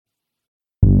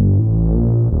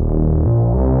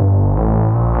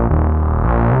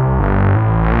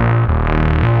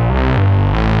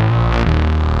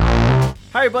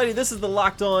everybody, this is the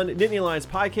Locked On Nittany Lions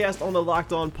podcast on the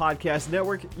Locked On Podcast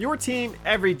Network. Your team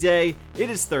every day. It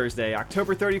is Thursday,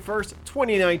 October 31st,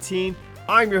 2019.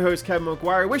 I'm your host, Kevin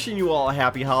McGuire, wishing you all a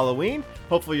happy Halloween.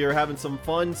 Hopefully you're having some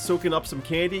fun, soaking up some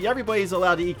candy. Everybody's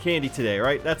allowed to eat candy today,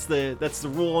 right? That's the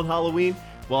rule on Halloween.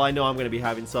 Well, I know I'm going to be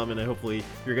having some, and hopefully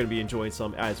you're going to be enjoying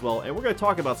some as well. And we're going to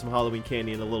talk about some Halloween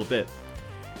candy in a little bit.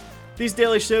 These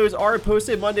daily shows are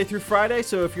posted Monday through Friday,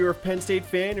 so if you're a Penn State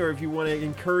fan or if you want to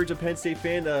encourage a Penn State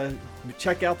fan to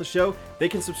check out the show, they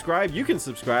can subscribe. You can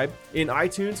subscribe in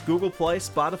iTunes, Google Play,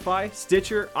 Spotify,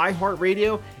 Stitcher,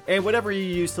 iHeartRadio, and whatever you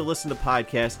use to listen to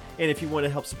podcasts. And if you want to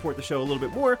help support the show a little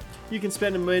bit more, you can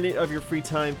spend a minute of your free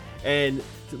time and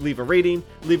leave a rating,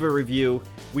 leave a review.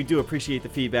 We do appreciate the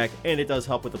feedback, and it does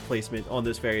help with the placement on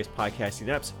those various podcasting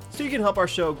apps, so you can help our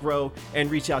show grow and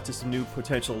reach out to some new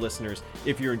potential listeners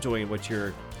if you're enjoying what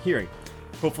you're hearing.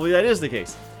 Hopefully that is the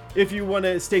case. If you want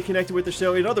to stay connected with the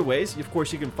show in other ways, of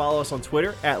course, you can follow us on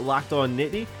Twitter at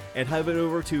LockedOnNittany and head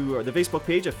over to the Facebook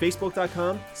page at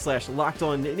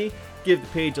facebook.com/LockedOnNittany. Give the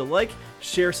page a like,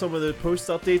 share some of the post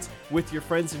updates with your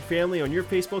friends and family on your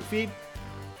Facebook feed,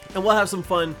 and we'll have some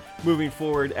fun moving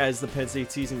forward as the Penn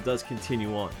State season does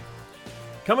continue on.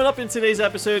 Coming up in today's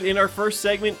episode, in our first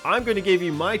segment, I'm going to give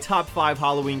you my top 5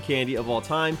 Halloween candy of all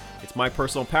time. It's my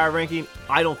personal power ranking.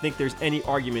 I don't think there's any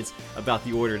arguments about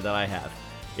the order that I have.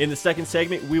 In the second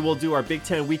segment, we will do our Big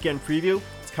Ten weekend preview.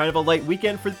 It's kind of a light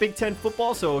weekend for the Big Ten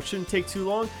football, so it shouldn't take too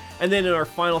long. And then in our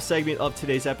final segment of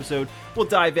today's episode, we'll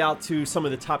dive out to some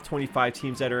of the top 25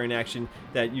 teams that are in action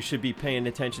that you should be paying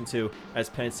attention to as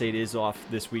Penn State is off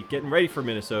this week, getting ready for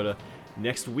Minnesota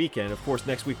next weekend. Of course,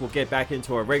 next week we'll get back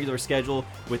into our regular schedule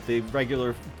with the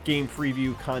regular game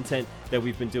preview content that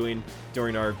we've been doing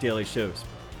during our daily shows.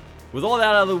 With all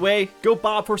that out of the way, go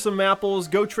bob for some apples,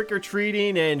 go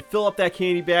trick-or-treating, and fill up that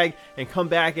candy bag, and come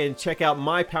back and check out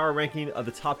my power ranking of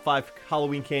the top 5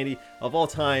 Halloween candy of all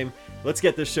time. Let's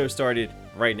get this show started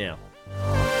right now.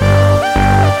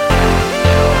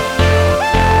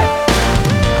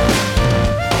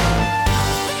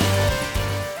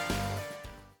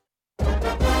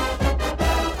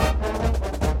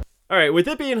 All right, with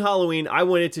it being Halloween, I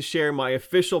wanted to share my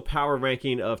official power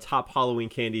ranking of top Halloween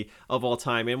candy of all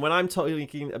time. And when I'm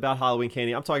talking about Halloween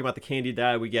candy, I'm talking about the candy that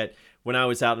I would get when I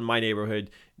was out in my neighborhood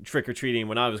trick-or-treating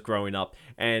when I was growing up.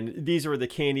 And these are the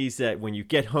candies that when you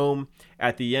get home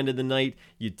at the end of the night,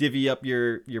 you divvy up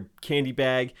your candy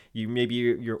bag.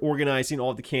 You're organizing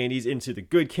all the candies into the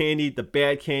good candy, the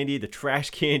bad candy, the trash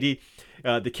candy,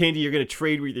 the candy you're going to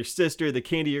trade with your sister, the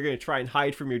candy you're going to try and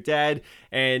hide from your dad.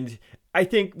 And I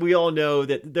think we all know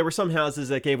that there were some houses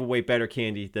that gave away better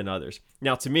candy than others.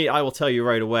 Now, to me, I will tell you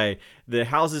right away, the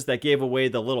houses that gave away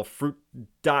the little fruit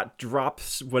dot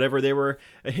drops, whatever they were,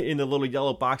 in the little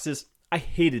yellow boxes, I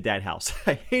hated that house.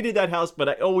 I hated that house, but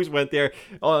I always went there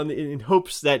in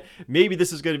hopes that maybe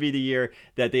this is going to be the year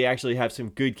that they actually have some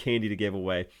good candy to give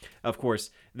away. Of course,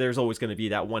 there's always going to be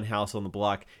that one house on the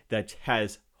block that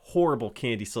has horrible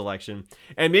candy selection,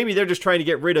 and maybe they're just trying to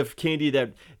get rid of candy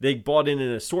that they bought in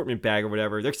an assortment bag or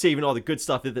whatever. They're saving all the good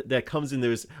stuff that comes in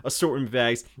those assortment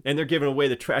bags, and they're giving away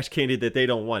the trash candy that they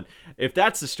don't want. If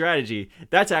that's the strategy,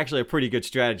 that's actually a pretty good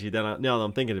strategy now that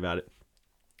I'm thinking about it.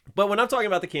 But when I'm talking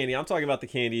about the candy, I'm talking about the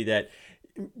candy that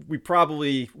we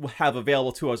probably have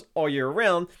available to us all year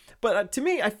round. But to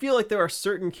me, I feel like there are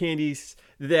certain candies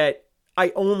that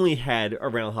I only had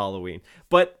around Halloween.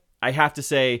 But I have to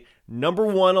say, number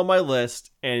one on my list,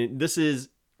 and this is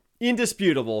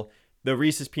indisputable, the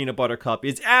Reese's Peanut Butter Cup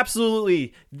is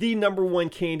absolutely the number one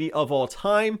candy of all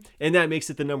time, and that makes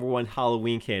it the number one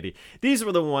Halloween candy. These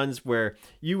were the ones where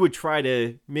you would try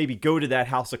to maybe go to that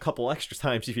house a couple extra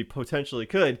times if you potentially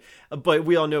could, but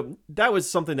we all know that was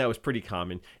something that was pretty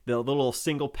common. The little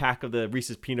single pack of the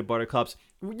Reese's Peanut Butter Cups,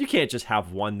 you can't just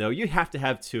have one though. You have to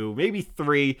have 2, maybe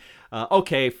 3,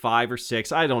 5 or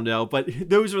 6, I don't know, but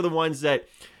those are the ones that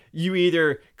you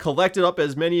either collected up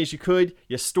as many as you could,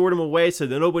 you stored them away so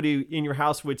that nobody in your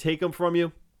house would take them from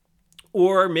you,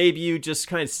 or maybe you just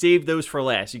kind of saved those for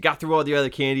last. You got through all the other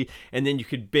candy, and then you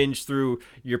could binge through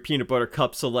your peanut butter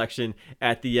cup selection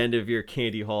at the end of your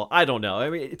candy haul. I don't know. I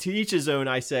mean, to each his own,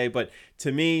 I say, but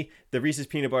to me, the Reese's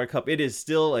Peanut Butter Cup, it is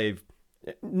still a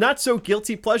not so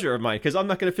guilty pleasure of mine, because I'm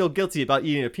not going to feel guilty about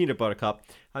eating a peanut butter cup.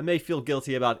 I may feel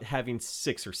guilty about having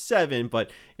 6 or 7,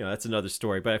 but that's another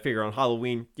story. But I figure on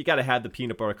Halloween, you got to have the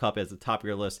peanut butter cup as the top of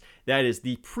your list. That is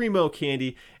the primo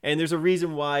candy, and there's a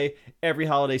reason why every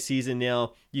holiday season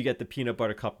now you get the peanut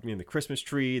butter cup in the Christmas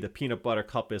tree. The peanut butter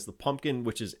cup is the pumpkin,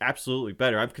 which is absolutely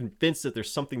better. I'm convinced that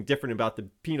there's something different about the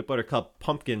peanut butter cup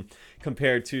pumpkin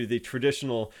compared to the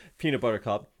traditional peanut butter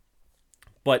cup.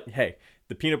 But hey,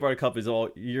 The peanut butter cup is all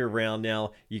year round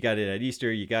now. You got it at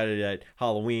Easter, you got it at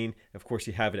Halloween, of course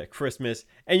you have it at Christmas,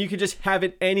 and you can just have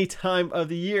it any time of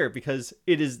the year because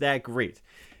it is that great.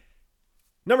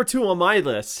 Number 2 on my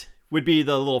list would be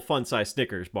the little fun size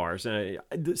Snickers bars.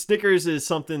 Snickers is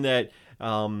something that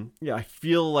I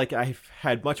feel like I've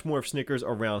had much more of Snickers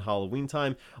around Halloween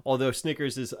time, although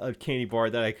Snickers is a candy bar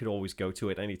that I could always go to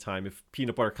at any time. If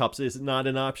peanut butter cups is not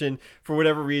an option for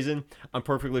whatever reason, I'm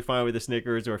perfectly fine with the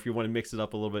Snickers, or if you want to mix it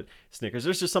up a little bit, Snickers.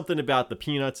 There's just something about the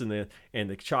peanuts and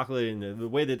the chocolate and the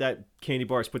way that candy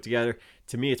bar is put together.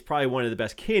 To me, it's probably one of the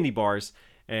best candy bars,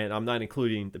 and I'm not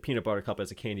including the peanut butter cup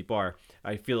as a candy bar.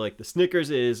 I feel like the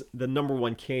Snickers is the number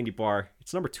 1 candy bar.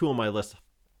 It's number 2 on my list.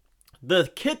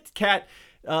 The Kit Kat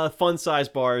fun size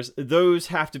bars, those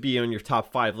have to be on your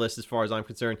top 5 list as far as I'm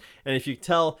concerned. And if you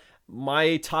tell,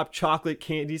 my top chocolate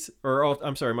candies,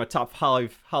 my top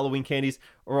Halloween candies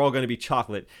are all going to be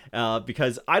chocolate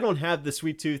because I don't have the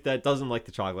sweet tooth that doesn't like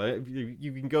the chocolate.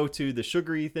 You can go to the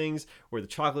sugary things or the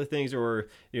chocolate things, or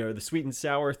the sweet and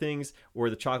sour things or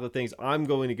the chocolate things. I'm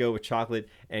going to go with chocolate,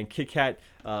 and Kit Kat,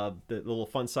 the little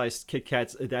fun sized Kit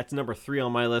Kats, that's number 3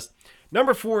 on my list.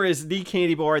 Number 4 is the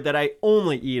candy bar that I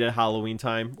only eat at Halloween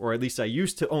time, or at least I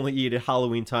used to only eat at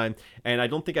Halloween time, and I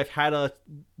don't think I've had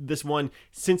this one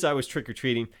since I was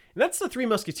trick-or-treating, and that's the Three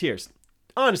Musketeers.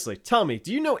 Honestly, tell me,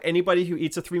 do you know anybody who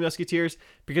eats a Three Musketeers?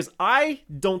 Because I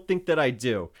don't think that I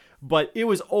do, but it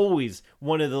was always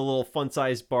one of the little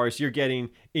fun-sized bars you're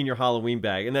getting in your Halloween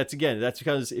bag, and that's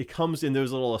because it comes in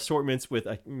those little assortments with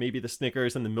maybe the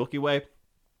Snickers and the Milky Way.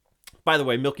 By the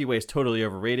way, Milky Way is totally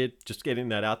overrated. Just getting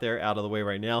that out of the way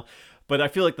right now. But I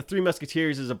feel like the Three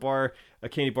Musketeers is a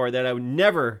candy bar that I would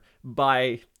never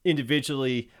buy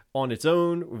individually on its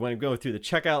own when I'm going through the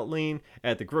checkout lane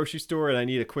at the grocery store and I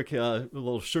need a quick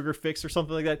little sugar fix or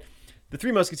something like that. The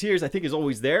Three Musketeers, I think, is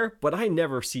always there, but I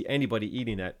never see anybody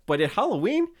eating that. But at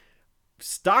Halloween,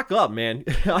 stock up, man.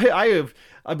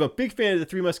 I'm a big fan of the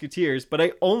Three Musketeers, but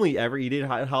I only ever eat it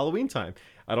at Halloween time.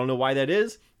 I don't know why that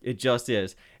is. It just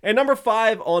is. And number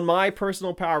 5 on my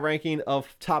personal power ranking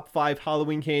of top 5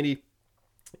 Halloween candy,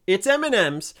 it's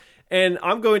M&M's, and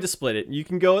I'm going to split it. You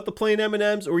can go with the plain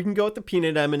M&M's or you can go with the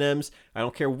peanut M&M's. I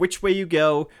don't care which way you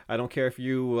go. I don't care if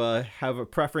you have a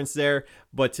preference there.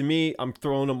 But to me, I'm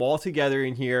throwing them all together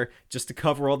in here just to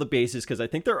cover all the bases because I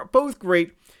think they're both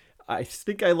great. I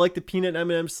think I like the peanut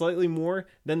M&M's slightly more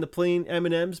than the plain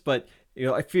M&M's, but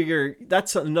I figure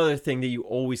that's another thing that you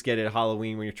always get at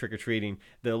Halloween when you're trick-or-treating,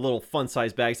 the little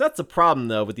fun-size bags. That's the problem,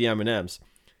 though, with the M&Ms.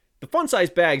 The fun-size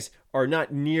bags are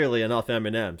not nearly enough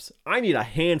M&Ms. I need a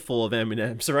handful of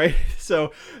M&Ms, right?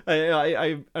 So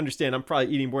I understand I'm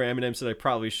probably eating more M&Ms than I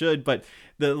probably should, but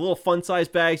the little fun-size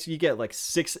bags, you get like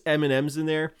 6 M&Ms in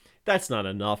there. That's not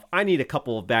enough. I need a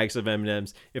couple of bags of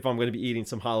M&Ms if I'm going to be eating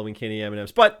some Halloween candy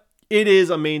M&Ms. But it is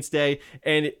a mainstay,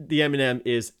 and the M&M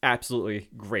is absolutely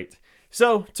great.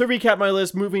 So, to recap my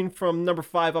list, moving from number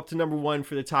 5 up to number 1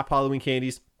 for the top Halloween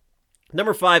candies.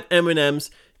 Number 5,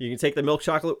 M&M's. You can take the milk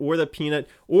chocolate or the peanut,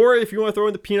 or if you want to throw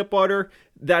in the peanut butter,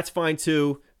 that's fine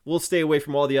too. We'll stay away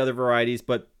from all the other varieties,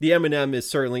 but the M&M is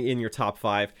certainly in your top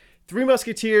 5. Three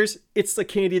Musketeers, it's the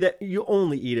candy that you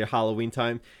only eat at Halloween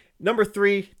time. Number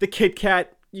 3, the Kit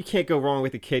Kat. You can't go wrong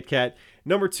with the Kit Kat.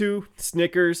 Number 2,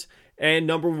 Snickers. And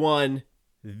number 1,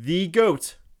 the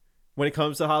GOAT when it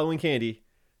comes to Halloween candy,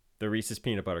 the Reese's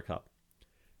Peanut Butter Cup.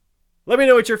 Let me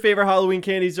know what your favorite Halloween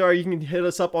candies are. You can hit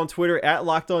us up on Twitter at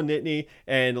LockedOnNittany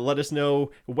and let us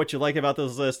know what you like about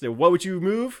this list. And what would you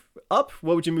move up?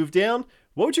 What would you move down?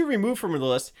 What would you remove from the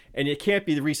list? And it can't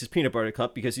be the Reese's Peanut Butter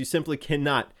Cup because you simply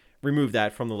cannot remove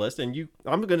that from the list. And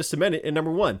I'm going to cement it in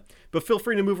number 1. But feel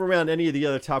free to move around any of the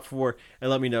other top 4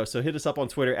 and let me know. So hit us up on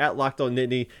Twitter at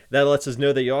LockedOnNittany. That lets us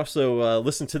know that you also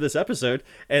listen to this episode.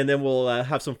 And then we'll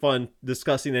have some fun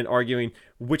discussing and arguing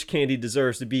which candy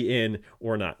deserves to be in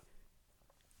or not.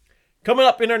 Coming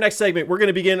up in our next segment, we're going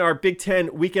to begin our Big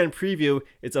Ten weekend preview.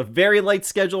 It's a very light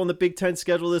schedule on the Big Ten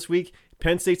schedule this week.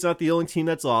 Penn State's not the only team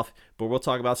that's off, but we'll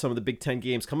talk about some of the Big Ten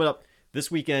games coming up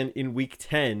this weekend in Week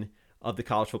 10 of the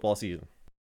college football season.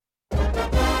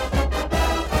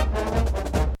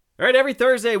 All right, every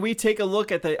Thursday, we take a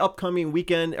look at the upcoming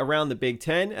weekend around the Big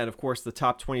Ten and, of course, the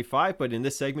top 25. But in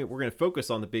this segment, we're going to focus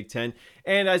on the Big Ten.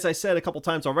 And as I said a couple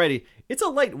times already, it's a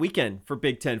light weekend for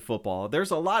Big Ten football.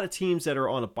 There's a lot of teams that are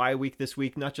on a bye week this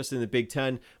week, not just in the Big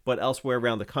Ten, but elsewhere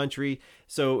around the country.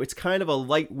 So it's kind of a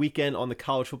light weekend on the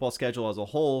college football schedule as a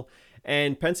whole.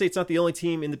 And Penn State's not the only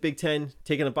team in the Big Ten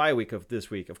taking a bye week of this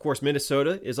week. Of course,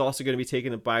 Minnesota is also going to be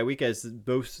taking a bye week as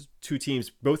those two teams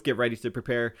both get ready to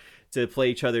prepare to play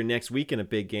each other next week in a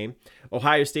big game.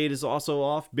 Ohio State is also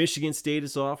off. Michigan State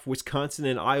is off. Wisconsin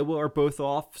and Iowa are both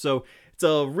off. So it's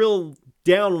a real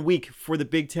down week for the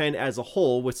Big Ten as a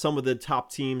whole, with some of the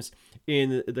top teams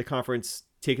in the conference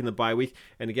taking the bye week.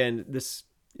 And again, this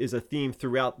is a theme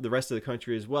throughout the rest of the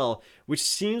country as well, which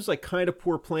seems like kind of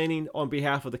poor planning on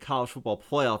behalf of the college football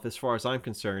playoff as far as I'm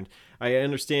concerned. I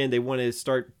understand they want to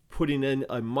start putting in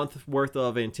a month worth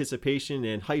of anticipation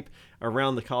and hype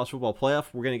around the college football playoff.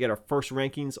 We're going to get our first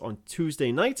rankings on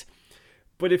Tuesday night,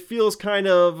 but it feels kind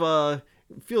of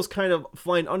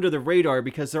flying under the radar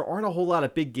because there aren't a whole lot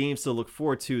of big games to look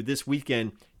forward to this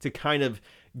weekend to kind of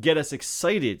get us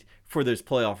excited for those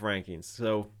playoff rankings.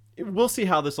 So we'll see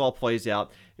how this all plays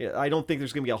out. I don't think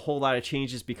there's going to be a whole lot of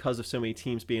changes because of so many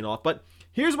teams being off. But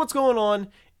here's what's going on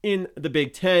in the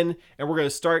Big Ten. And we're going to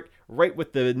start right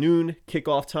with the noon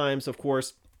kickoff times, of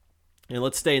course. And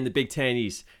let's stay in the Big Ten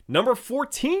East. Number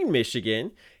 14,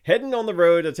 Michigan, heading on the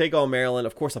road to take on Maryland.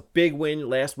 Of course, a big win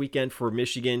last weekend for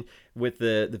Michigan with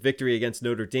the victory against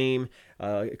Notre Dame,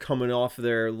 coming off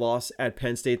their loss at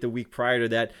Penn State the week prior to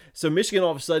that. So Michigan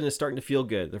all of a sudden is starting to feel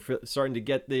good. They're starting to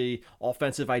get the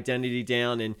offensive identity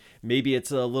down, and maybe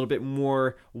it's a little bit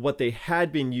more what they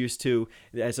had been used to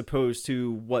as opposed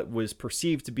to what was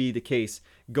perceived to be the case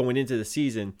going into the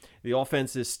season. The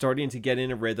offense is starting to get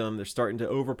in a rhythm. They're starting to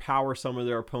overpower some of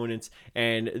their opponents,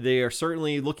 and they are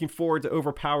certainly looking forward to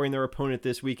overpowering their opponent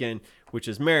this weekend, which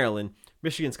is Maryland.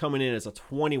 Michigan's coming in as a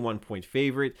 21-point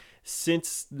favorite.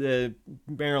 Since the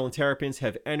Maryland Terrapins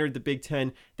have entered the Big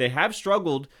Ten, they have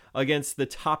struggled against the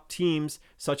top teams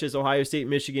such as Ohio State,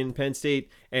 Michigan, Penn State,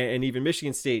 and even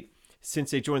Michigan State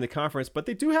since they joined the conference. But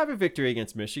they do have a victory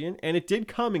against Michigan, and it did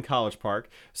come in College Park.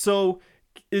 So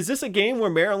is this a game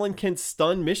where Maryland can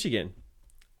stun Michigan?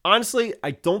 Honestly,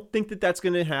 I don't think that that's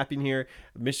going to happen here.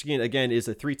 Michigan, again, is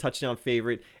a 3-touchdown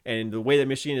favorite, and the way that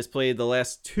Michigan has played the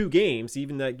last two games,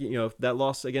 even that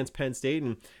loss against Penn State,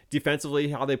 and defensively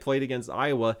how they played against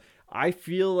Iowa, I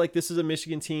feel like this is a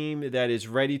Michigan team that is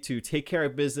ready to take care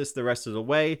of business the rest of the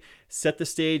way, set the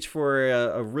stage for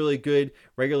a really good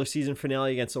regular season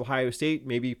finale against Ohio State,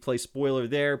 maybe play spoiler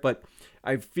there, but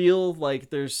I feel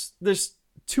like there's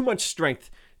too much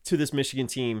strength to this Michigan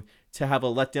team to have a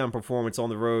letdown performance on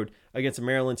the road against a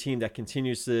Maryland team that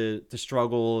continues to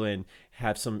struggle and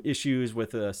have some issues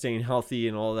with staying healthy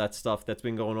and all that stuff that's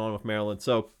been going on with Maryland.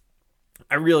 So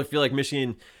I really feel like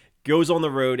Michigan goes on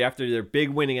the road after their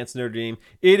big win against Notre Dame.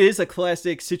 It is a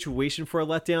classic situation for a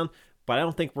letdown, but I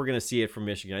don't think we're going to see it from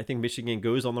Michigan. I think Michigan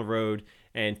goes on the road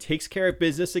and takes care of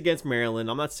business against Maryland.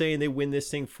 I'm not saying they win this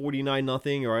thing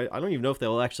 49-0, or I don't even know if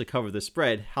they'll actually cover the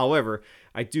spread. However,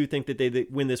 I do think that they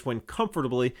win this one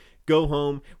comfortably, go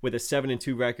home with a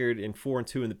 7-2 record and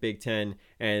 4-2 in the Big Ten.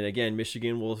 And again,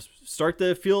 Michigan will start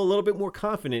to feel a little bit more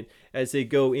confident as they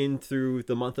go in through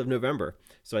the month of November.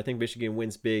 So I think Michigan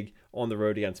wins big on the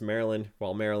road against Maryland,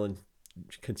 while Maryland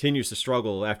continues to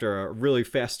struggle after a really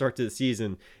fast start to the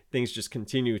season. Things just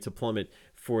continue to plummet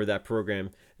for that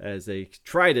program as they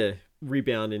try to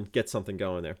rebound and get something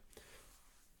going there.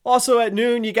 Also at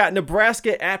noon, you got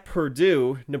Nebraska at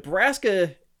Purdue.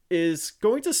 Nebraska is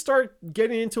going to start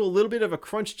getting into a little bit of a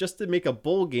crunch just to make a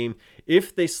bowl game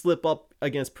if they slip up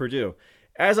against Purdue.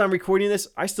 As I'm recording this,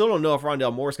 I still don't know if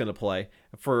Rondale Moore's going to play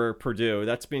for Purdue.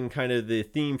 That's been kind of the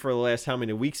theme for the last how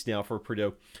many weeks now for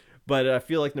Purdue. But I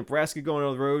feel like Nebraska going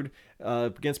on the road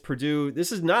against Purdue,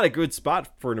 this is not a good spot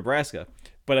for Nebraska.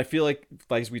 But I feel like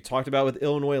as we talked about with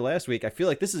Illinois last week, I feel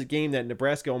like this is a game that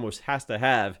Nebraska almost has to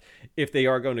have if they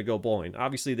are going to go bowling.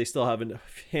 Obviously, they still have a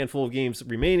handful of games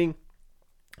remaining,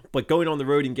 but going on the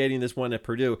road and getting this one at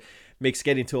Purdue makes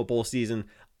getting to a bowl season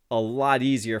a lot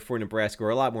easier for Nebraska, or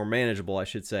a lot more manageable, I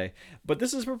should say. But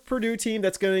this is a Purdue team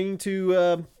that's going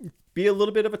to be a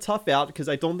little bit of a tough out because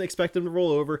I don't expect them to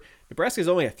roll over. Nebraska is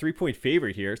only a 3-point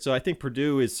favorite here, so I think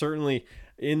Purdue is certainly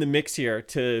in the mix here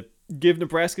to give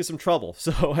Nebraska some trouble.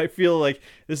 So I feel like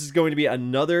this is going to be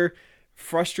another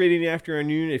frustrating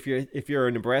afternoon if you're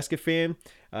a Nebraska fan.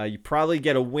 You probably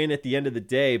get a win at the end of the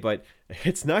day, but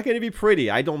it's not going to be pretty,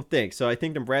 I don't think. So I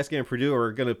think Nebraska and Purdue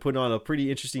are going to put on a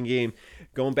pretty interesting game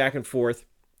going back and forth.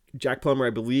 Jack Plummer,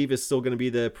 I believe, is still going to be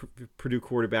the Purdue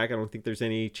quarterback. I don't think there's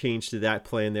any change to that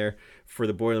plan there for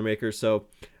the Boilermakers. So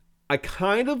I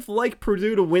kind of like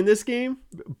Purdue to win this game,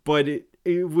 but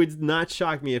it would not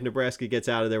shock me if Nebraska gets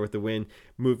out of there with the win,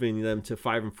 moving them to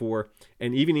 5-4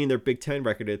 and evening their Big Ten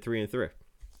record at 3-3.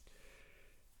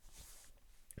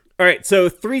 All right, so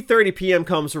 3:30 p.m.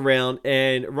 comes around,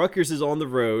 and Rutgers is on the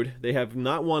road. They have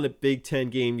not won a Big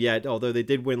Ten game yet, although they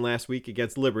did win last week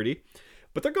against Liberty.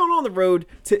 But they're going on the road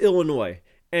to Illinois.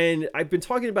 And I've been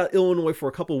talking about Illinois for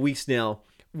a couple weeks now,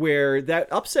 where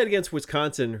that upset against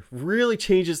Wisconsin really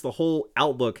changes the whole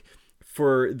outlook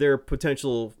for their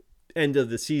potential end of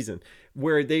the season,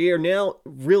 where they are now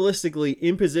realistically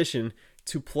in position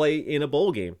to play in a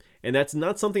bowl game. And that's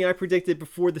not something I predicted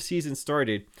before the season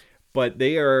started. But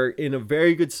they are in a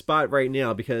very good spot right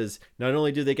now because not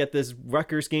only do they get this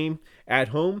Rutgers game at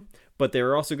home, but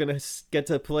they're also going to get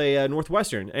to play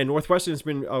Northwestern. And Northwestern's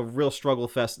been a real struggle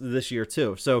fest this year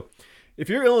too. So if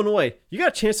you're Illinois, you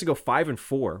got a chance to go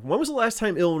 5-4. When was the last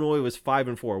time Illinois was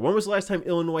 5-4? When was the last time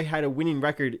Illinois had a winning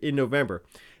record in November?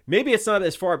 Maybe it's not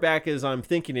as far back as I'm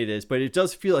thinking it is, but it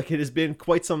does feel like it has been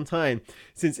quite some time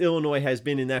since Illinois has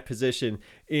been in that position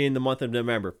in the month of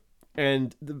November.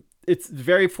 And it's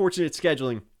very fortunate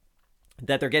scheduling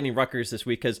that they're getting Rutgers this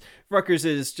week because Rutgers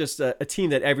is just a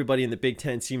team that everybody in the Big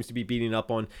Ten seems to be beating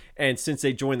up on. And since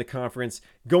they joined the conference,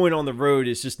 going on the road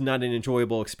is just not an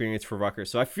enjoyable experience for Rutgers.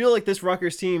 So I feel like this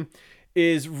Rutgers team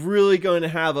is really going to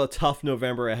have a tough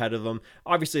November ahead of them.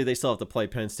 Obviously, they still have to play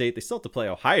Penn State. They still have to play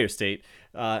Ohio State.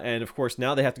 And, of course,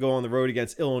 now they have to go on the road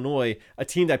against Illinois, a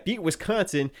team that beat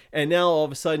Wisconsin, and now all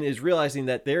of a sudden is realizing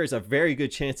that there is a very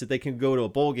good chance that they can go to a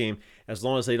bowl game as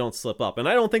long as they don't slip up. And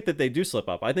I don't think that they do slip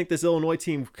up. I think this Illinois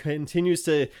team continues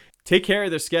to take care of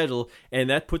their schedule, and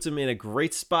that puts them in a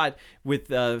great spot with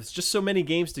just so many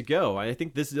games to go. I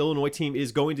think this Illinois team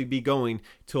is going to be going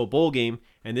to a bowl game,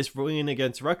 and this win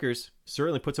against Rutgers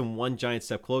certainly puts them one giant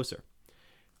step closer.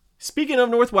 Speaking of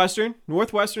Northwestern,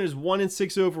 Northwestern is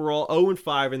 1-6 overall,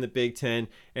 0-5 in the Big Ten,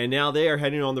 and now they are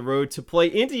heading on the road to play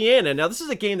Indiana. Now, this is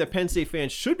a game that Penn State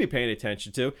fans should be paying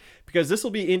attention to because this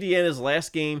will be Indiana's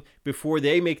last game before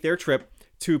they make their trip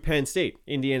to Penn State.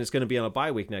 Indiana's going to be on a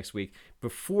bye week next week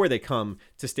before they come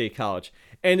to State College.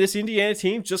 And this Indiana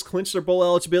team just clinched their bowl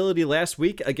eligibility last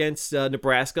week against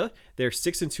Nebraska. They're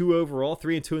 6-2 overall,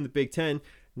 3-2 in the Big Ten.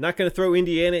 Not going to throw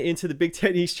Indiana into the Big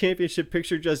Ten East Championship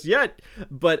picture just yet,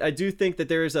 but I do think that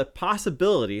there is a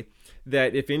possibility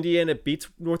that if Indiana beats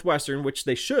Northwestern, which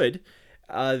they should,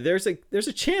 there's a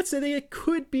chance that they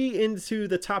could be into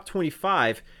the top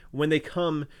 25 when they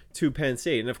come to Penn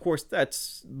State. And of course,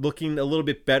 that's looking a little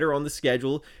bit better on the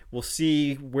schedule. We'll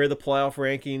see where the playoff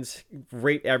rankings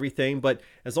rate everything. But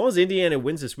as long as Indiana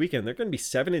wins this weekend, they're going to be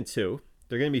 7-2.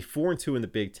 They're going to be 4-2 in the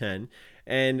Big Ten.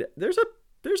 And there's a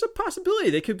possibility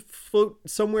they could float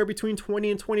somewhere between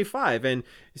 20 and 25. And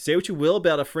say what you will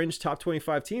about a fringe top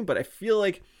 25 team, but I feel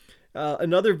like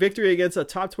another victory against a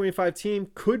top 25 team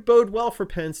could bode well for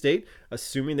Penn State,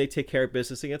 assuming they take care of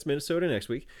business against Minnesota next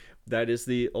week. That is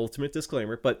the ultimate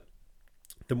disclaimer. But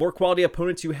the more quality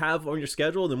opponents you have on your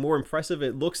schedule, the more impressive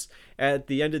it looks at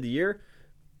the end of the year.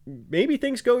 Maybe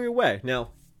things go your way.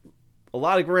 Now, a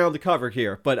lot of ground to cover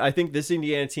here, but I think this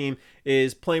Indiana team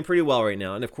is playing pretty well right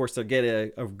now. And of course, they'll get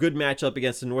a good matchup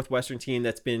against the Northwestern team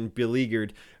that's been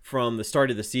beleaguered from the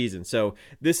start of the season. So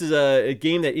this is a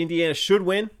game that Indiana should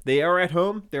win. They are at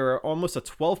home. They're almost a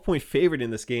 12-point favorite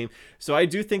in this game. So I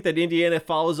do think that Indiana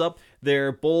follows up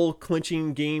their bowl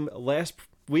clinching game last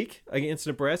week against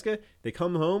Nebraska. They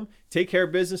come home, take care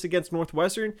of business against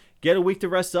Northwestern, get a week to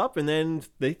rest up, and then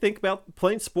they think about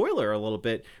playing spoiler a little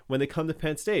bit when they come to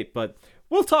Penn State. But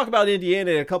we'll talk about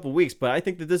Indiana in a couple weeks, but I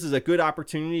think that this is a good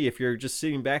opportunity if you're just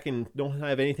sitting back and don't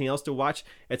have anything else to watch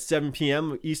at 7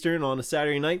 p.m. Eastern on a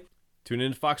Saturday night. Tune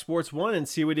in to Fox Sports 1 and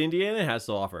see what Indiana has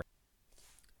to offer.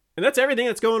 And that's everything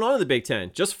that's going on in the Big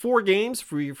Ten. Just 4 games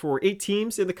for 8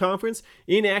 teams in the conference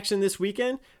in action this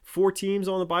weekend. 4 teams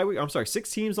on the bye week.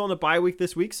 6 teams on the bye week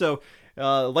this week. So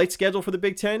light schedule for the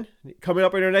Big Ten. Coming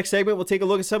up in our next segment, we'll take a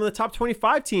look at some of the top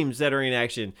 25 teams that are in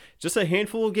action. Just a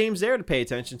handful of games there to pay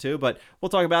attention to, but we'll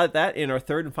talk about that in our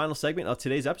third and final segment of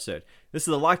today's episode. This is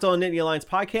the Locked On Nittany Lions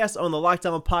podcast on the Locked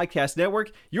On Podcast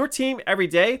Network. Your team every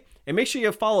day. And make sure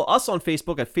you follow us on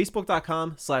Facebook at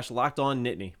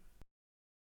facebook.com/LockedOnNittany.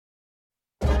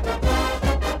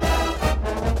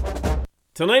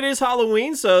 Tonight is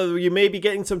Halloween, so you may be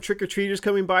getting some trick-or-treaters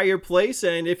coming by your place,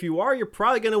 and if you are, you're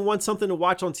probably going to want something to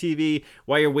watch on TV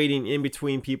while you're waiting in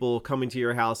between people coming to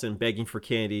your house and begging for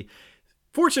candy.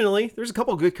 Fortunately, there's a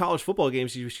couple good college football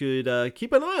games you should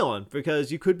keep an eye on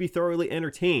because you could be thoroughly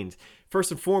entertained. First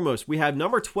and foremost, we have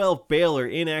number 12 Baylor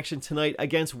in action tonight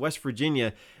against West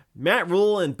Virginia. Matt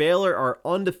Rhule and Baylor are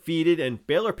undefeated, and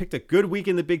Baylor picked a good week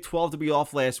in the Big 12 to be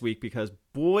off last week because,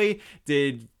 boy,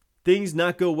 did things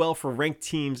not go well for ranked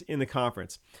teams in the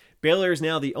conference. Baylor is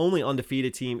now the only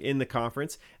undefeated team in the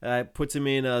conference. Puts them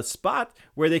in a spot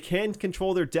where they can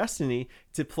control their destiny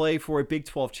to play for a Big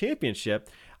 12 championship.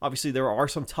 Obviously, there are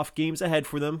some tough games ahead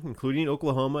for them, including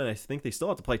Oklahoma, and I think they still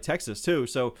have to play Texas too.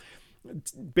 So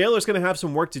Baylor's going to have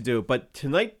some work to do, but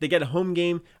tonight they get a home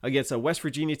game against a West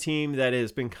Virginia team that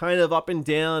has been kind of up and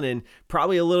down and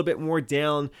probably a little bit more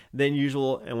down than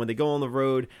usual. And when they go on the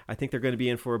road, I think they're going to be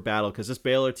in for a battle because this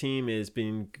Baylor team has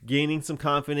been gaining some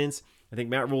confidence. I think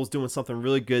Matt Rhule's doing something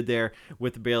really good there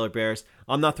with the Baylor Bears.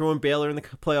 I'm not throwing Baylor in the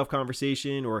playoff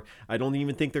conversation, or I don't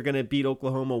even think they're going to beat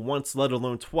Oklahoma once, let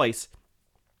alone twice,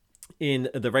 in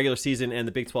the regular season and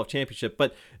the Big 12 championship,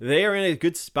 but they are in a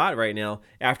good spot right now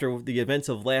after the events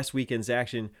of last weekend's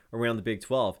action around the Big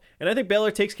 12. And I think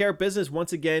Baylor takes care of business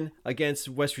once again against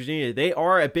West Virginia. They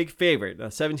are a big favorite, a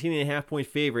 17.5-point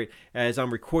favorite as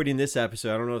I'm recording this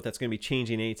episode. I don't know if that's going to be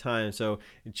changing anytime, so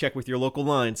check with your local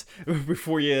lines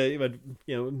before you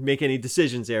make any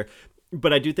decisions there.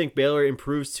 But I do think Baylor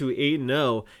improves to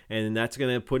 8-0, and that's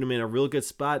going to put them in a real good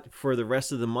spot for the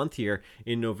rest of the month here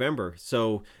in November.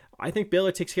 So I think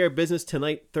Baylor takes care of business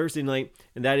tonight, Thursday night,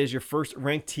 and that is your first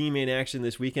ranked team in action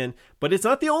this weekend. But it's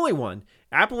not the only one.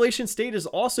 Appalachian State is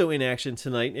also in action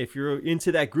tonight. If you're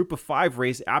into that group of 5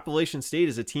 race, Appalachian State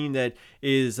is a team that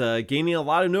is gaining a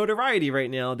lot of notoriety right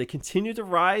now. They continue to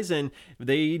rise, and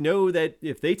they know that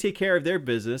if they take care of their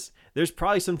business, there's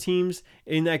probably some teams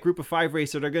in that group of 5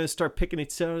 race that are going to start picking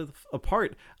each other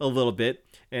apart a little bit,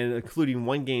 and including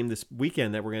one game this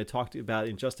weekend that we're going to talk about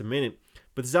in just a minute.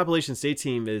 But this Appalachian State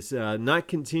team is not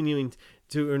continuing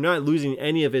to, or not losing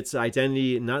any of its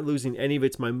identity, not losing any of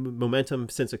its momentum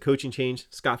since a coaching change.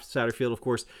 Scott Satterfield, of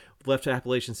course, left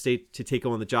Appalachian State to take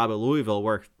on the job at Louisville,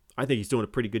 where I think he's doing a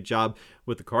pretty good job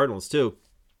with the Cardinals too.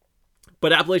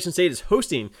 But Appalachian State is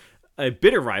hosting a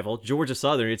bitter rival, Georgia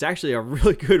Southern. It's actually a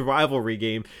really good rivalry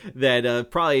game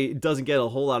that probably doesn't get a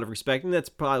whole lot of respect, and that's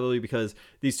probably because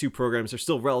these two programs are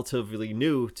still relatively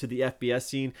new to the FBS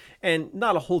scene, and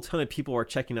not a whole ton of people are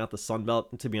checking out the Sun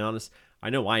Belt, to be honest. I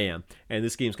know I am, and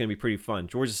this game's going to be pretty fun.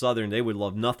 Georgia Southern, they would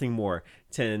love nothing more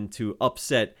than to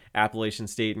upset Appalachian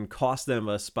State and cost them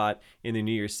a spot in the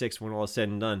New Year's Six when all is said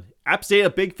and done. App State, a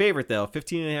big favorite, though.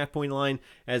 15.5-point line,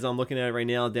 as I'm looking at it right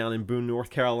now, down in Boone, North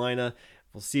Carolina.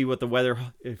 We'll see what the weather,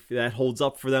 if that holds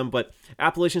up for them. But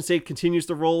Appalachian State continues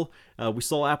to roll. We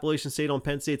saw Appalachian State on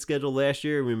Penn State's schedule last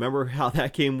year. Remember how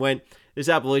that game went? This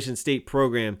Appalachian State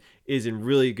program is in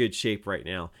really good shape right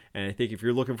now. And I think if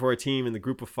you're looking for a team in the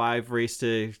group of 5 race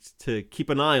to keep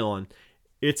an eye on,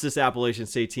 it's this Appalachian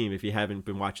State team if you haven't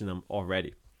been watching them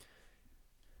already.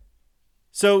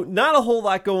 So not a whole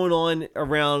lot going on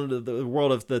around the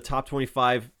world of the top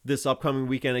 25 this upcoming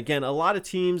weekend. Again, a lot of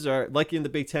teams are, like in the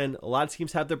Big Ten, a lot of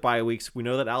teams have their bye weeks. We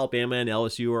know that Alabama and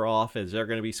LSU are off, as they're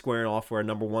going to be squaring off for a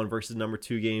number 1 versus number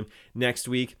 2 game next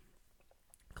week.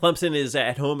 Clemson is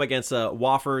at home against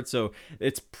Wofford, so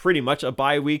it's pretty much a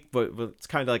bye week, but it's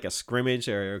kind of like a scrimmage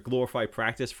or a glorified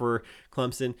practice for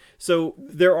Clemson. So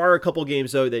there are a couple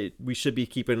games, though, that we should be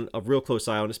keeping a real close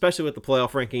eye on, especially with the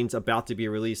playoff rankings about to be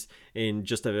released in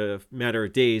just a matter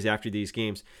of days after these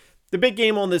games. The big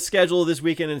game on the schedule this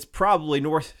weekend is probably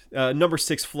number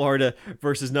 6 Florida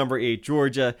versus number 8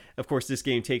 Georgia. Of course, this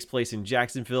game takes place in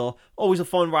Jacksonville. Always a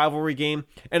fun rivalry game.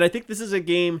 And I think this is a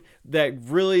game that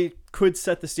really could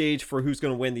set the stage for who's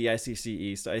going to win the SEC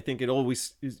East. I think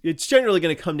it's generally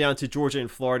going to come down to Georgia and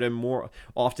Florida more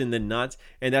often than not,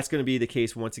 and that's going to be the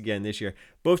case once again this year.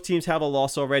 Both teams have a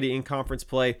loss already in conference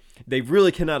play. They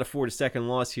really cannot afford a second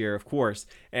loss here, of course,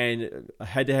 and a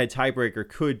head-to-head tiebreaker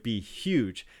could be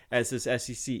huge as this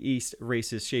SEC East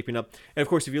race is shaping up. And of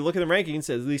course, if you look at the rankings,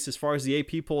 at least as far as the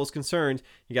AP poll is concerned,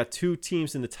 you got 2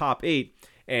 teams in the top 8,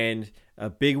 and a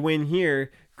big win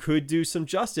here could do some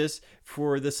justice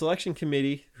for the selection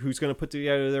committee who's going to put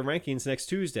together their rankings next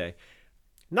Tuesday.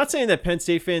 Not saying that Penn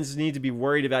State fans need to be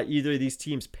worried about either of these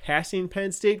teams passing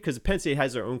Penn State, because Penn State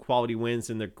has their own quality wins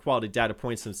and their quality data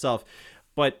points themselves,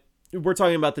 but we're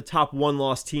talking about the top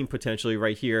 1-loss team potentially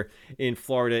right here in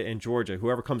Florida and Georgia.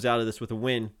 Whoever comes out of this with a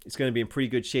win is going to be in pretty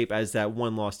good shape as that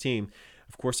 1-loss team.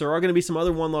 Of course, there are going to be some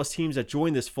other 1-loss teams that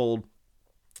join this fold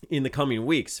in the coming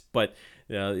weeks, but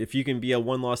if you can be a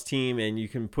 1-loss team and you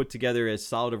can put together as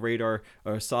solid a radar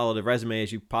or as solid a resume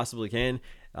as you possibly can,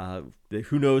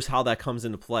 who knows how that comes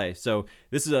into play. So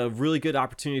this is a really good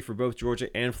opportunity for both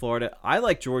Georgia and Florida. I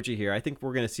like Georgia here. I think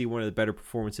we're going to see one of the better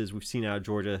performances we've seen out of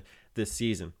Georgia this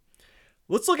season.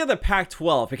 Let's look at the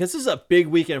Pac-12, because this is a big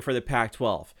weekend for the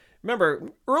Pac-12.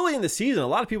 Remember, early in the season, a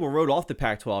lot of people wrote off the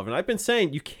Pac-12, and I've been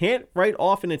saying you can't write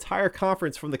off an entire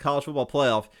conference from the college football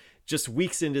playoff just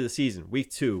weeks into the season,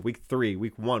 week 2, week 3,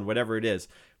 week 1, whatever it is.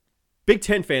 Big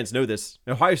Ten fans know this.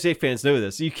 Ohio State fans know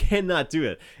this. You cannot do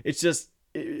it. It's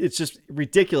just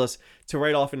ridiculous to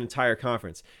write off an entire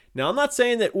conference. Now, I'm not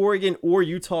saying that Oregon or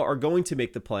Utah are going to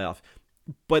make the playoff,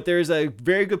 but there's a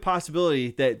very good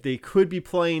possibility that they could be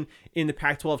playing in the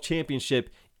Pac-12 championship,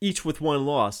 each with one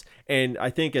loss. And I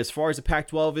think as far as the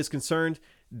Pac-12 is concerned,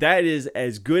 that is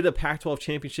as good a Pac-12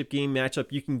 championship game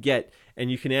matchup you can get and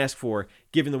you can ask for,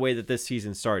 given the way that this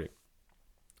season started.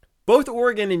 Both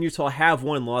Oregon and Utah have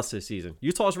one loss this season.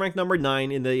 Utah is ranked number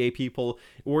 9 in the AP poll.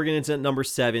 Oregon is at number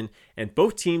 7. And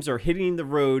both teams are hitting the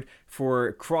road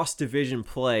for cross-division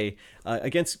play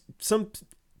against some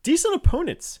decent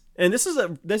opponents. And this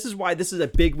is why this is a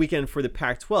big weekend for the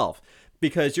Pac-12.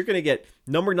 Because you're going to get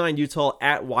number 9 Utah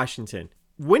at Washington.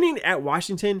 Winning at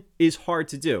Washington is hard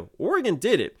to do. Oregon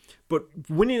did it, but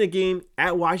winning a game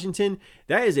at Washington,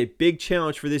 that is a big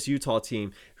challenge for this Utah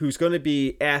team, who's going to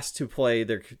be asked to play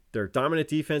their dominant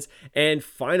defense and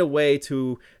find a way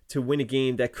to win a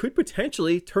game that could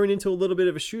potentially turn into a little bit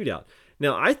of a shootout.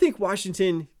 Now, I think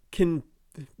Washington can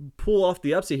pull off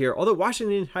the upset here, although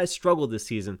Washington has struggled this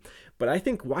season. But I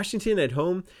think Washington at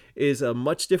home is a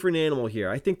much different animal here.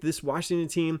 I think this Washington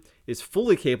team is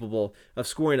fully capable of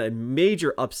scoring a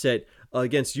major upset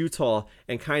against Utah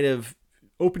and kind of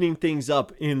opening things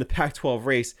up in the Pac-12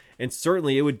 race. And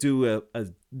certainly it would do a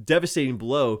devastating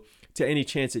blow to any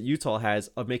chance that Utah has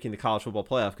of making the college football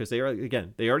playoff, because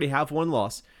they already have one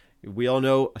loss. We all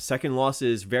know a second loss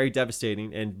is very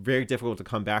devastating and very difficult to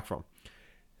come back from.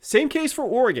 Same case for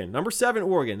Oregon, number 7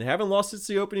 Oregon. They haven't lost since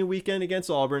the opening weekend against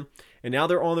Auburn, and now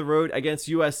they're on the road against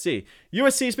USC.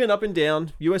 USC's been up and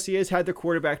down. USC has had their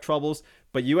quarterback troubles,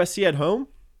 but USC at home,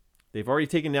 they've already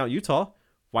taken down Utah.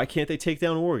 Why can't they take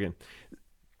down Oregon?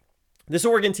 This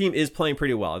Oregon team is playing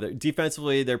pretty well.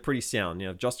 Defensively, they're pretty sound.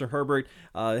 Justin Herbert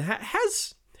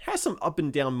has some up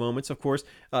and down moments, of course.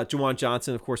 Juwan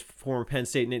Johnson, of course, former Penn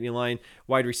State Nittany Lion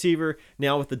wide receiver.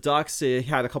 Now with the Ducks, he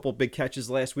had a couple big catches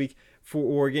last week for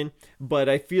Oregon. But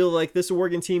I feel like this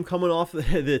Oregon team, coming off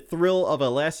the thrill of a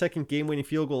last-second game-winning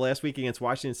field goal last week against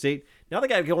Washington State, now they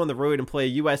got to go on the road and play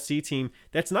a USC team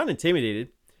that's not intimidated.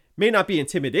 May not be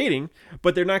intimidating,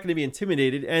 but they're not going to be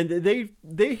intimidated. And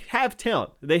they have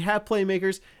talent. They have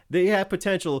playmakers. They have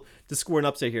potential to score an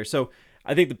upset here. So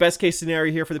I think the best case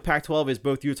scenario here for the Pac-12 is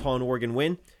both Utah and Oregon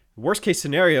win. Worst case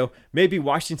scenario, maybe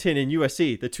Washington and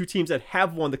USC, the two teams that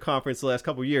have won the conference the last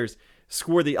couple of years,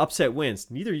 score the upset wins.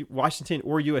 Neither Washington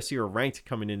or USC are ranked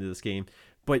coming into this game,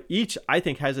 but each, I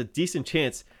think, has a decent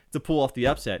chance to pull off the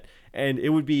upset. And it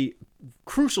would be a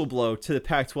crucial blow to the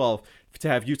Pac-12 to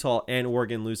have Utah and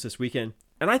Oregon lose this weekend.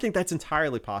 And I think that's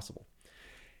entirely possible.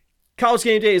 College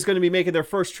Game Day is going to be making their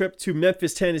first trip to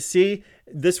Memphis, Tennessee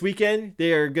this weekend.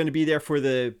 They are going to be there for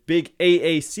the big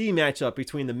AAC matchup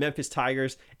between the Memphis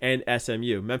Tigers and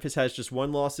SMU. Memphis has just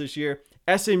one loss this year.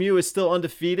 SMU is still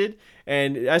undefeated,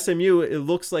 and SMU, it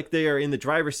looks like they are in the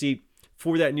driver's seat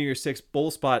for that New Year's Six bowl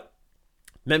spot.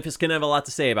 Memphis can have a lot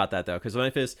to say about that, though, because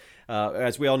Memphis,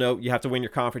 as we all know, you have to win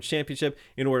your conference championship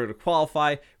in order to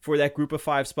qualify for that group of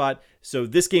 5 spot. So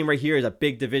this game right here is a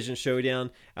big division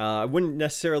showdown. I wouldn't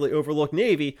necessarily overlook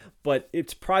Navy, but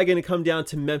it's probably going to come down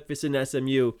to Memphis and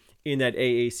SMU in that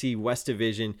AAC West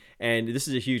division, and this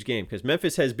is a huge game because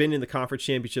Memphis has been in the conference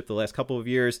championship the last couple of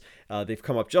years. They've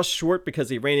come up just short because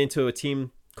they ran into a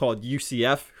team called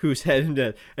UCF, who's had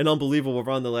an unbelievable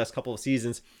run the last couple of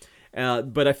seasons.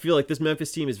 But I feel like this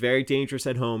Memphis team is very dangerous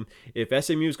at home. If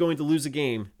SMU is going to lose a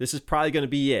game, this is probably going to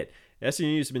be it.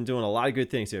 SMU has been doing a lot of good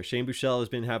things here. Shane Buechele has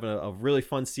been having a really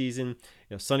fun season.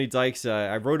 Sonny Dykes,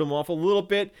 I wrote him off a little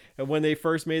bit when they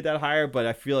first made that hire, but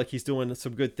I feel like he's doing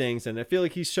some good things, and I feel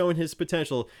like he's showing his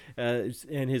potential and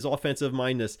his offensive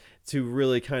mindedness to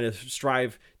really kind of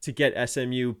strive to get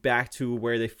SMU back to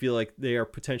where they feel like they are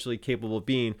potentially capable of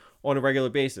being on a regular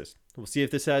basis. We'll see if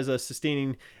this has a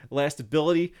sustaining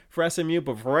lastability for SMU,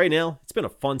 but for right now, it's been a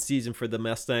fun season for the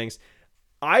Mustangs.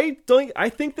 I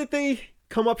think that they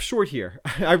come up short here.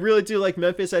 I really do like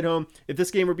Memphis at home. If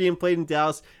this game were being played in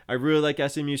Dallas, I really like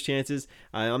SMU's chances.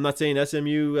 I'm not saying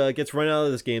SMU gets run out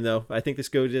of this game, though. I think this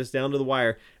goes just down to the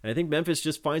wire. And I think Memphis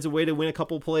just finds a way to win a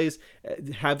couple plays,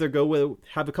 have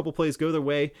a couple plays go their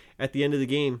way at the end of the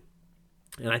game.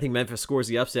 And I think Memphis scores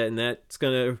the upset, and that's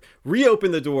going to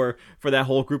reopen the door for that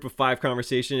whole group of 5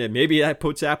 conversation. And maybe that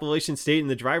puts Appalachian State in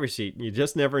the driver's seat. You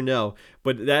just never know.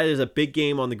 But that is a big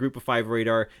game on the group of 5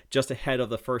 radar, just ahead of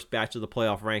the first batch of the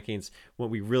playoff rankings, when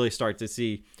we really start to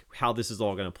see how this is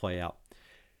all going to play out.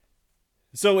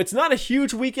 So it's not a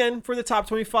huge weekend for the top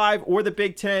 25 or the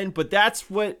Big Ten, but that's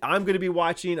what I'm going to be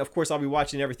watching. Of course, I'll be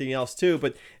watching everything else too,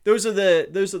 but those are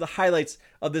the highlights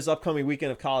of this upcoming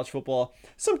weekend of college football.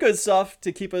 Some good stuff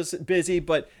to keep us busy,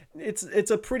 but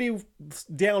it's a pretty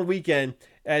down weekend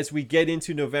as we get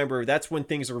into November. That's when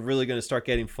things are really going to start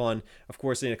getting fun. Of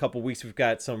course, in a couple of weeks, we've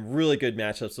got some really good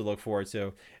matchups to look forward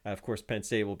to. Of course, Penn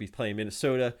State will be playing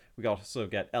Minnesota. We also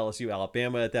got LSU,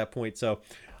 Alabama at that point. So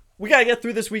we got to get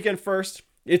through this weekend first.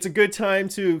 It's a good time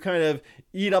to kind of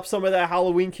eat up some of that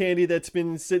Halloween candy that's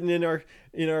been sitting in our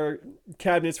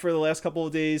cabinets for the last couple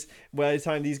of days by the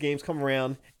time these games come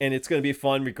around, and it's going to be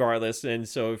fun regardless. And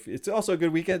so it's also a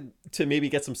good weekend to maybe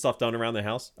get some stuff done around the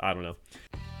house. I don't know.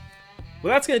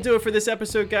 Well, that's going to do it for this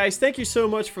episode, guys. Thank you so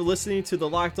much for listening to the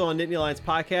Locked On Nittany Lions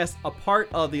podcast, a part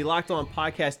of the Locked On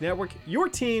Podcast Network, your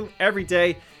team every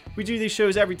day. We do these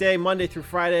shows every day, Monday through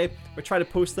Friday. We try to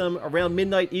post them around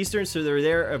midnight Eastern, so they're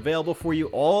there available for you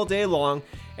all day long.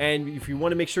 And if you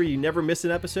want to make sure you never miss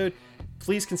an episode,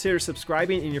 please consider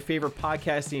subscribing in your favorite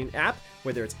podcasting app,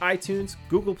 whether it's iTunes,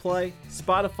 Google Play,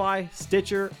 Spotify,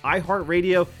 Stitcher,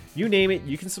 iHeartRadio, you name it,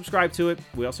 you can subscribe to it.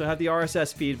 We also have the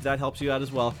RSS feed if that helps you out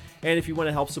as well. And if you want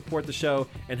to help support the show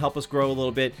and help us grow a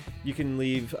little bit, you can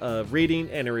leave a rating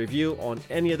and a review on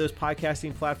any of those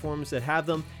podcasting platforms that have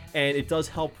them. And it does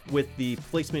help with the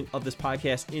placement of this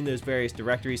podcast in those various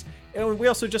directories. And we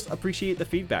also just appreciate the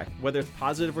feedback, whether it's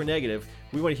positive or negative.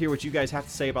 We want to hear what you guys have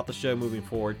to say about the show moving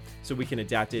forward so we can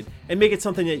adapt it and make it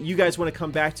something that you guys want to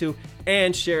come back to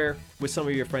and share with some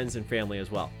of your friends and family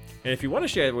as well. And if you want to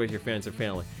share it with your friends and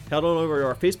family, head on over to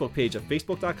our Facebook page at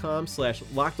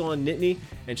facebook.com/LockedOnNittany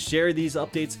and share these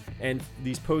updates and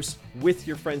these posts with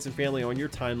your friends and family on your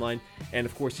timeline. And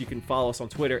of course, you can follow us on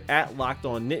Twitter at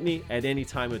LockedOnNittany at any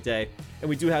time of day. And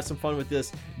we do have some fun with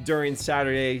this during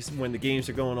Saturdays when the games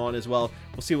are going on as well.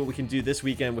 We'll see what we can do this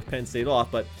weekend with Penn State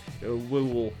off, but we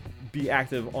will be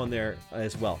active on there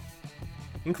as well.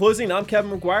 In closing, I'm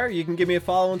Kevin McGuire. You can give me a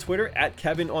follow on Twitter at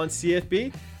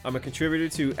KevinOnCFB. I'm a contributor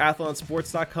to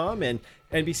AthlonSports.com and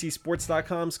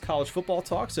NBCSports.com's college football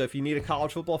talk. So if you need a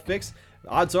college football fix,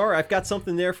 odds are I've got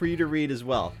something there for you to read as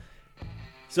well.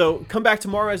 So come back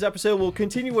tomorrow's episode. We'll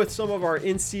continue with some of our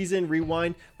in-season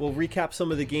rewind. We'll recap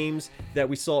some of the games that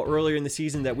we saw earlier in the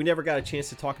season that we never got a chance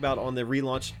to talk about on the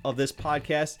relaunch of this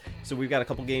podcast. So we've got a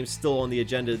couple games still on the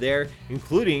agenda there,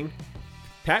 including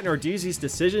Pat Narduzzi's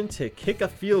decision to kick a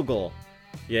field goal.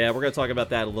 Yeah, we're going to talk about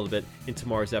that a little bit in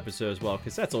tomorrow's episode as well,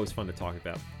 because that's always fun to talk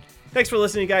about. Thanks for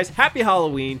listening, guys. Happy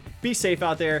Halloween. Be safe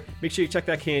out there. Make sure you check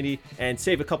that candy and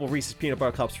save a couple Reese's Peanut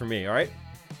Butter Cups for me, all right?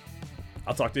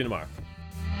 I'll talk to you tomorrow.